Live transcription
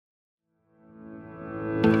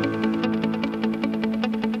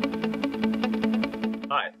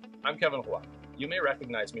I'm Kevin Hua. You may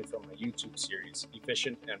recognize me from my YouTube series,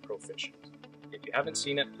 Efficient and Proficient. If you haven't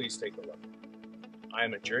seen it, please take a look. I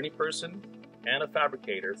am a journeyperson and a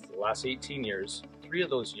fabricator for the last 18 years, 3 of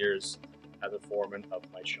those years as a foreman of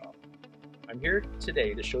my shop. I'm here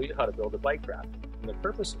today to show you how to build a bike rack, and the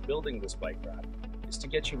purpose of building this bike rack is to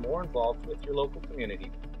get you more involved with your local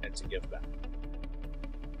community and to give back.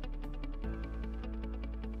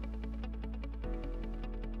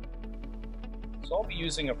 So I'll be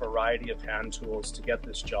using a variety of hand tools to get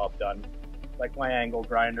this job done, like my angle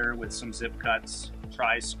grinder with some zip cuts,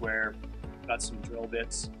 tri-square, got some drill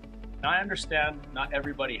bits. Now I understand not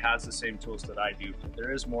everybody has the same tools that I do, but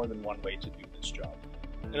there is more than one way to do this job.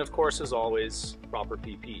 And of course, as always, proper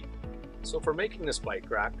PP. So for making this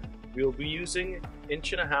bike rack, we will be using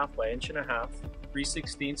 1.5 by 1.5,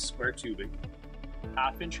 3/16 square tubing,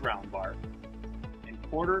 1/2 inch round bar, and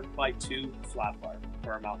 1/4 by 2 flat bar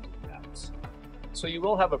for our mounting tabs. So you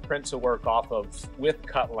will have a print to work off of with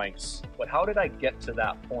cut lengths, but how did I get to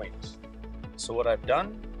that point? So what I've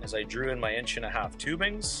done is I drew in my 1.5 inch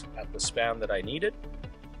tubings at the span that I needed.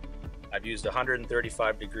 I've used a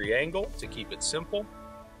 135-degree angle to keep it simple.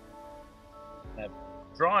 And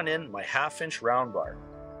I've drawn in my 1/2 inch round bar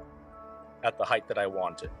at the height that I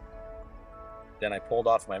wanted. Then I pulled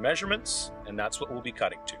off my measurements, and that's what we'll be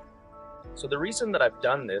cutting to. So the reason that I've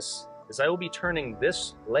done this is I will be turning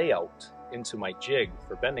this layout into my jig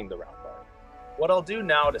for bending the round bar. What I'll do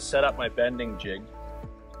now to set up my bending jig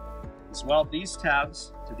is weld these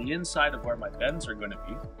tabs to the inside of where my bends are going to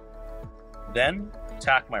be, then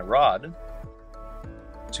tack my rod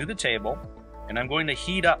to the table, and I'm going to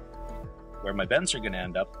heat up where my bends are going to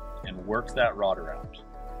end up and work that rod around.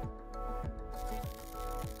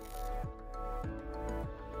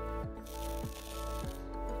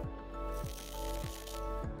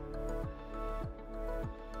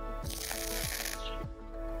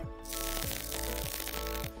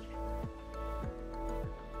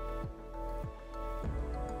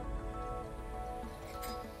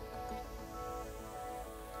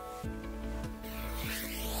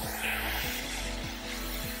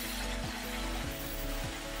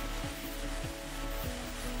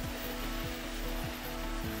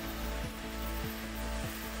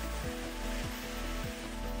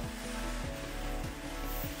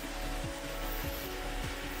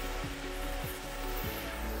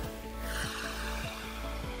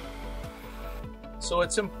 So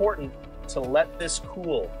it's important to let this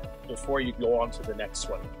cool before you go on to the next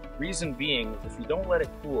one. Reason being, if you don't let it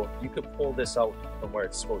cool, you could pull this out from where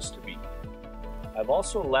it's supposed to be. I've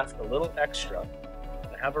also left a little extra.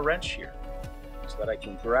 I have a wrench here so that I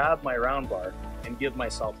can grab my round bar and give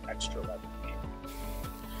myself extra leverage.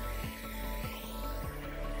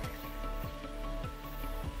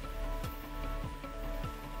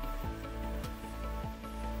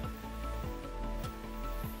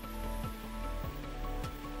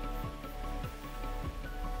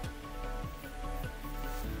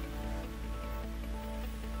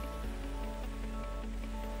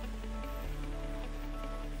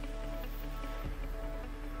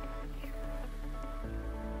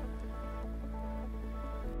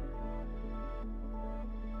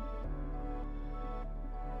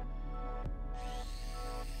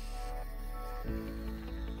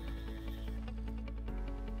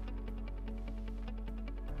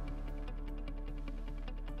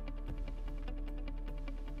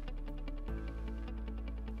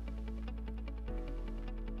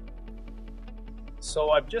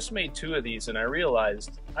 So I've just made 2 of these, and I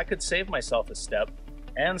realized I could save myself a step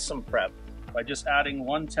and some prep by just adding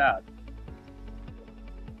 1 tab.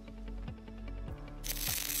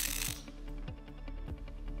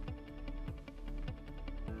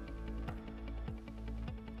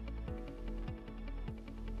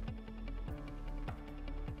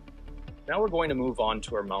 Now we're going to move on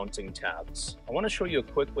to our mounting tabs. I want to show you a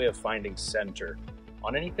quick way of finding center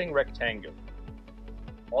on anything rectangular.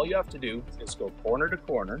 All you have to do is go corner to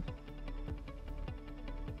corner,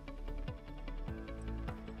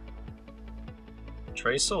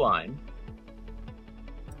 trace a line,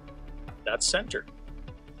 that's center.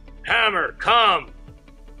 Hammer, come!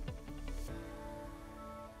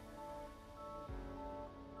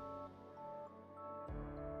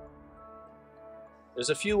 There's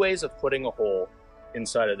a few ways of putting a hole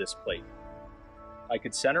inside of this plate. I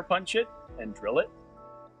could center punch it and drill it,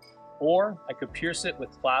 or I could pierce it with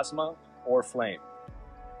plasma or flame.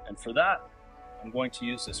 And for that, I'm going to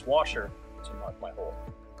use this washer to mark my hole.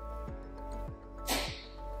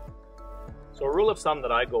 So a rule of thumb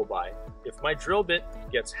that I go by, if my drill bit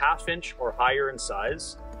gets 1/2 inch or higher in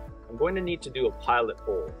size, I'm going to need to do a pilot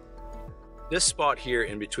hole. This spot here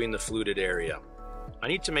in between the fluted area. I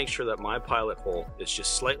need to make sure that my pilot hole is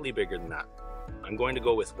just slightly bigger than that. I'm going to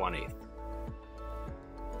go with 1/8.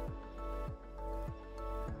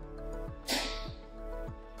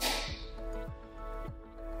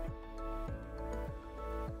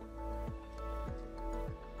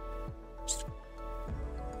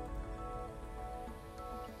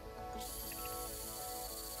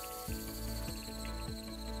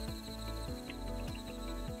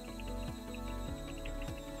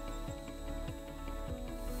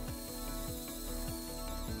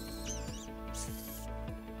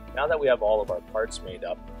 Now that we have all of our parts made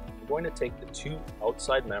up, we're going to take the 2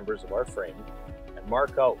 outside members of our frame and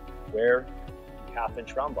mark out where the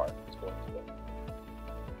 1/2-inch round bar is going to go.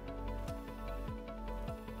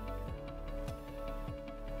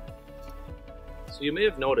 So you may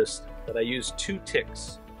have noticed that I use 2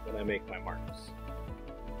 ticks when I make my marks.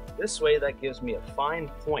 This way that gives me a fine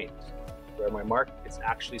point where my mark is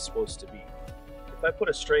actually supposed to be. If I put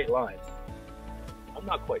a straight line, I'm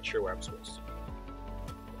not quite sure where I'm supposed to be.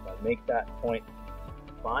 Make that point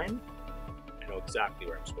fine, I know exactly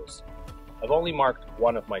where I'm supposed to be. I've only marked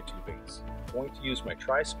one of my 2 bays. I'm going to use my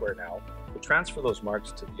tri-square now to transfer those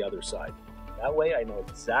marks to the other side. That way I know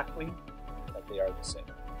exactly that they are the same.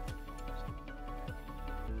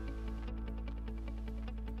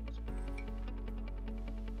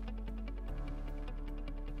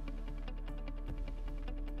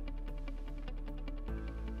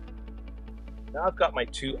 Now I've got my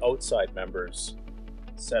 2 outside members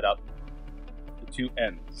set up the 2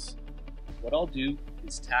 ends. What I'll do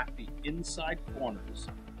is tack the inside corners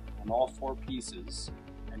on all 4 pieces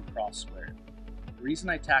and cross square. The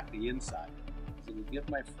reason I tack the inside is it will give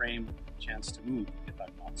my frame a chance to move if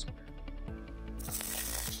I'm not square.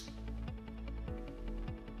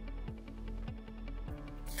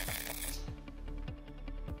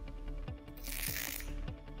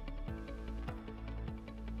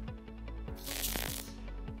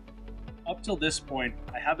 Up till this point,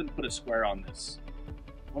 I haven't put a square on this.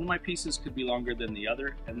 One of my pieces could be longer than the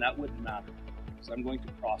other, and that wouldn't matter, because I'm going to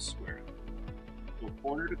cross square it. Go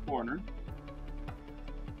corner to corner,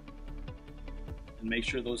 and make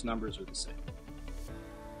sure those numbers are the same.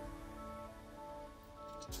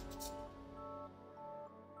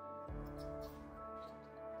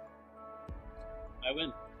 I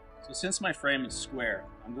win. So since my frame is square,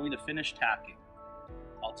 I'm going to finish tacking.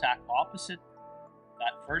 I'll tack opposite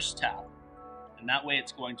that first tap, and that way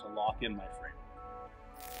it's going to lock in my frame.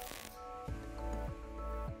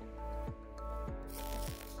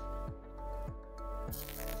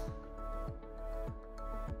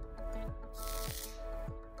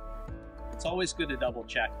 It's always good to double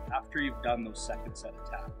check after you've done those second set of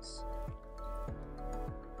tacks.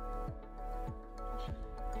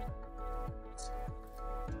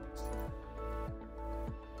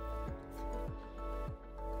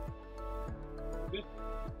 Good.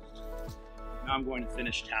 Now I'm going to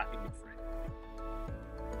finish tacking the frame.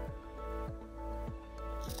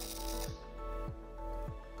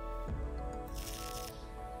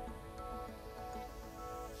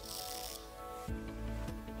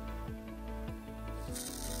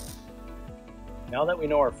 Now that we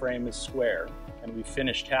know our frame is square and we've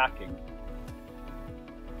finished tacking,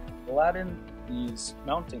 we'll add in these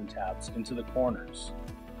mounting tabs into the corners.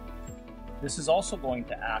 This is also going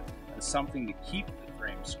to act as something to keep the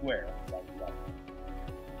frame square while we weld.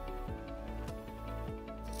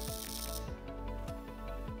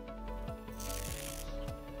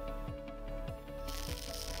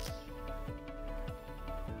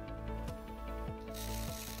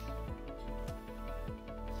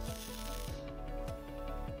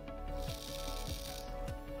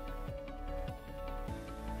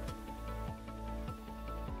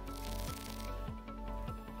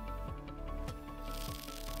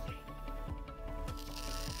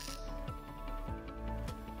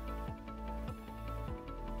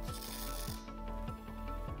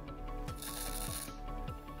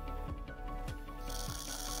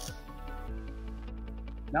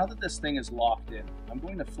 Now that this thing is locked in, I'm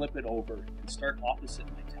going to flip it over and start opposite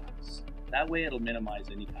my tacks. That way it'll minimize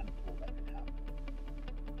any kind of pull that could happen.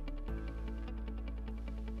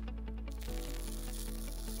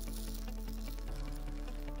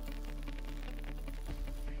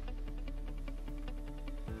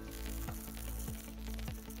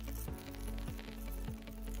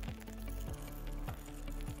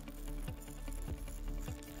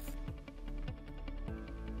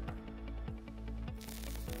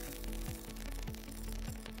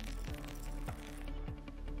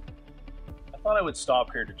 I thought I would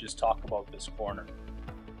stop here to just talk about this corner.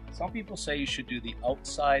 Some people say you should do the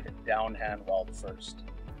outside downhand weld first.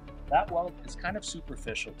 That weld is kind of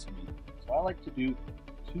superficial to me, so So I like to do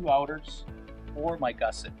 2 outers or my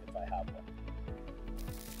gusset if I have one.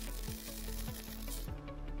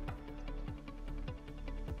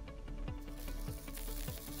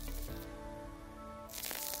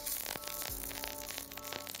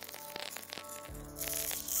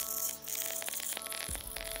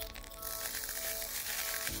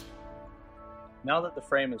 Now that the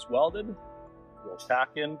frame is welded, we'll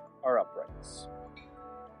tack in our uprights.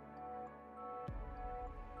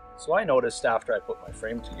 So I noticed after I put my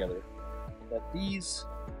frame together that these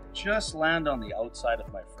just land on the outside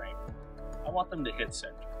of my frame. I want them to hit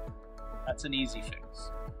center. That's an easy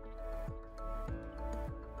fix.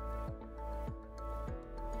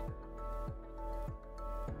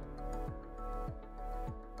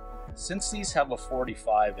 Since these have a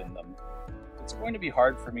 45 in them, it's going to be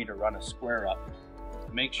hard for me to run a square up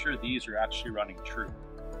to make sure these are actually running true.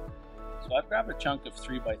 So I've grabbed a chunk of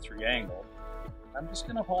 3x3 angle. I'm just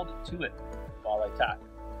going to hold it to it while I tack.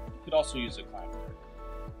 You could also use a clamp thread.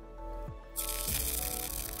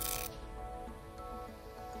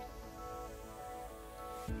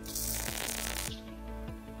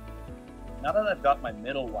 Now that I've got my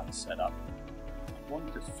middle one set up, I'm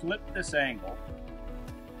going to flip this angle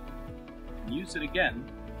and use it again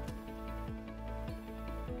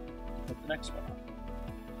to put the next one on.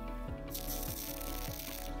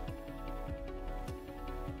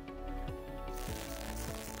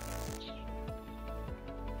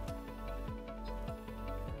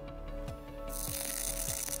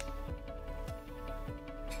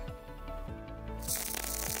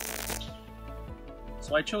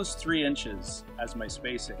 So I chose 3 inches as my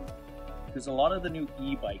spacing because a lot of the new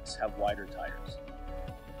e-bikes have wider tires.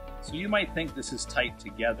 So you might think this is tight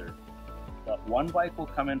together, but one bike will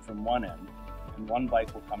come in from one end and one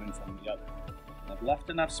bike will come in from the other. And I've left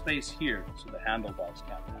enough space here so the handlebars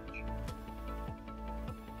can't touch.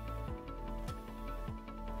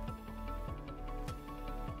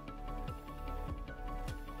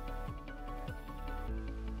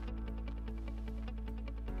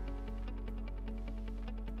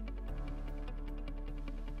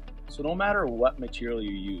 So no matter what material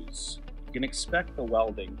you use, you can expect the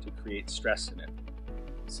welding to create stress in it.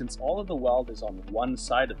 Since all of the weld is on one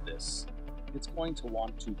side of this, it's going to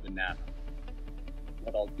want to banana.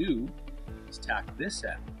 What I'll do is tack this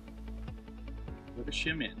end with a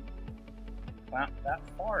shim in, clamp that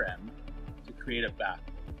far end to create a back.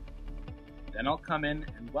 Then I'll come in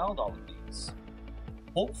and weld all of these,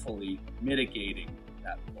 hopefully mitigating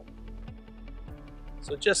that pull.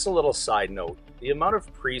 So just a little side note, the amount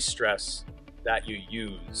of pre-stress that you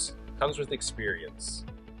use comes with experience.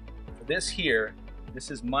 For this here, this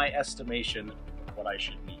is my estimation of what I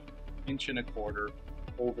should need. 1.25 inches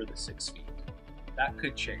over the 6 feet. That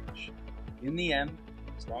could change. In the end,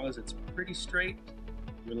 as long as it's pretty straight,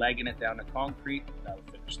 you're legging it down to concrete, that'll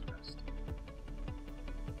finish the rest.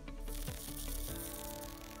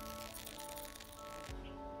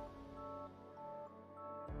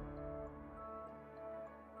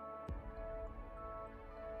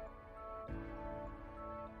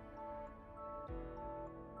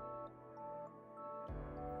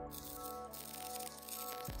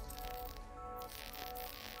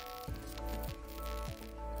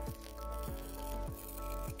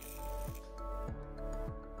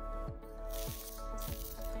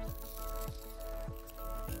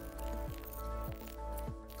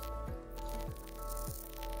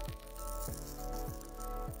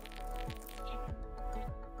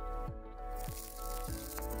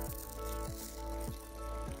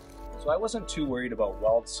 So I wasn't too worried about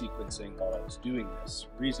weld sequencing while I was doing this,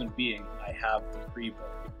 reason being I have the pre-build.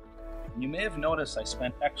 You may have noticed I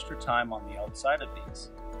spent extra time on the outside of these.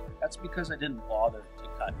 That's because I didn't bother to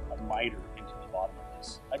cut a miter into the bottom of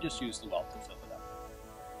this. I just used the weld to fill it up.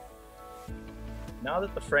 Now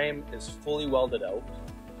that the frame is fully welded out,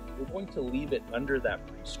 we're going to leave it under that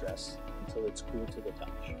pre-stress until it's cool to the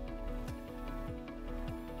touch.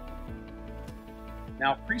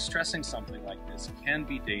 Now, pre-stressing something like this can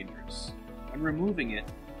be dangerous. When removing it,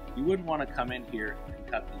 you wouldn't want to come in here and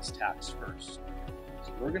cut these tacks first.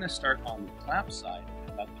 So we're going to start on the clamp side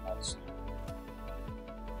and cut them out slowly.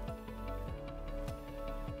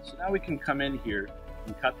 So now we can come in here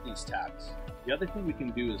and cut these tacks. The other thing we can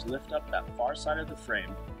do is lift up that far side of the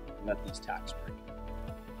frame and let these tacks break.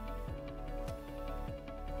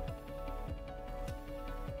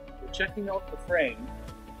 So checking out the frame,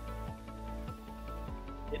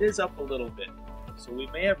 it is up a little bit, so we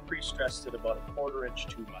may have pre-stressed it about 1/4 inch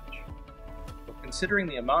too much. But considering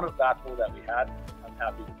the amount of backhoe that we had, I'm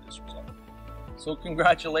happy with this result. So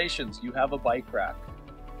congratulations, you have a bike rack.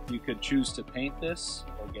 You could choose to paint this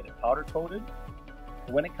or get it powder coated,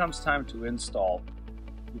 When it comes time to install,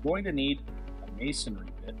 you're going to need a masonry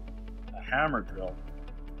bit, a hammer drill,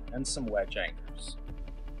 and some wedge anchors.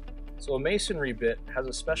 So a masonry bit has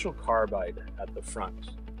a special carbide at the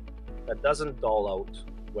front that doesn't dull out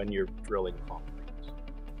when you're drilling concrete.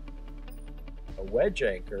 A wedge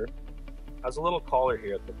anchor has a little collar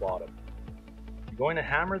here at the bottom. You're going to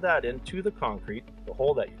hammer that into the concrete, the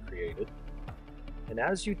hole that you created, and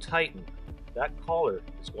as you tighten, that collar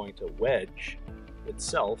is going to wedge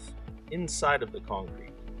itself inside of the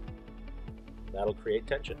concrete. That'll create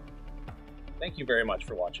tension. Thank you very much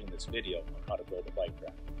for watching this video on how to build a bike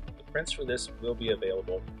rack. The prints for this will be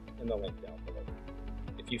available in the link down below.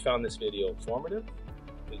 If you found this video informative,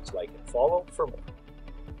 please like and follow for more.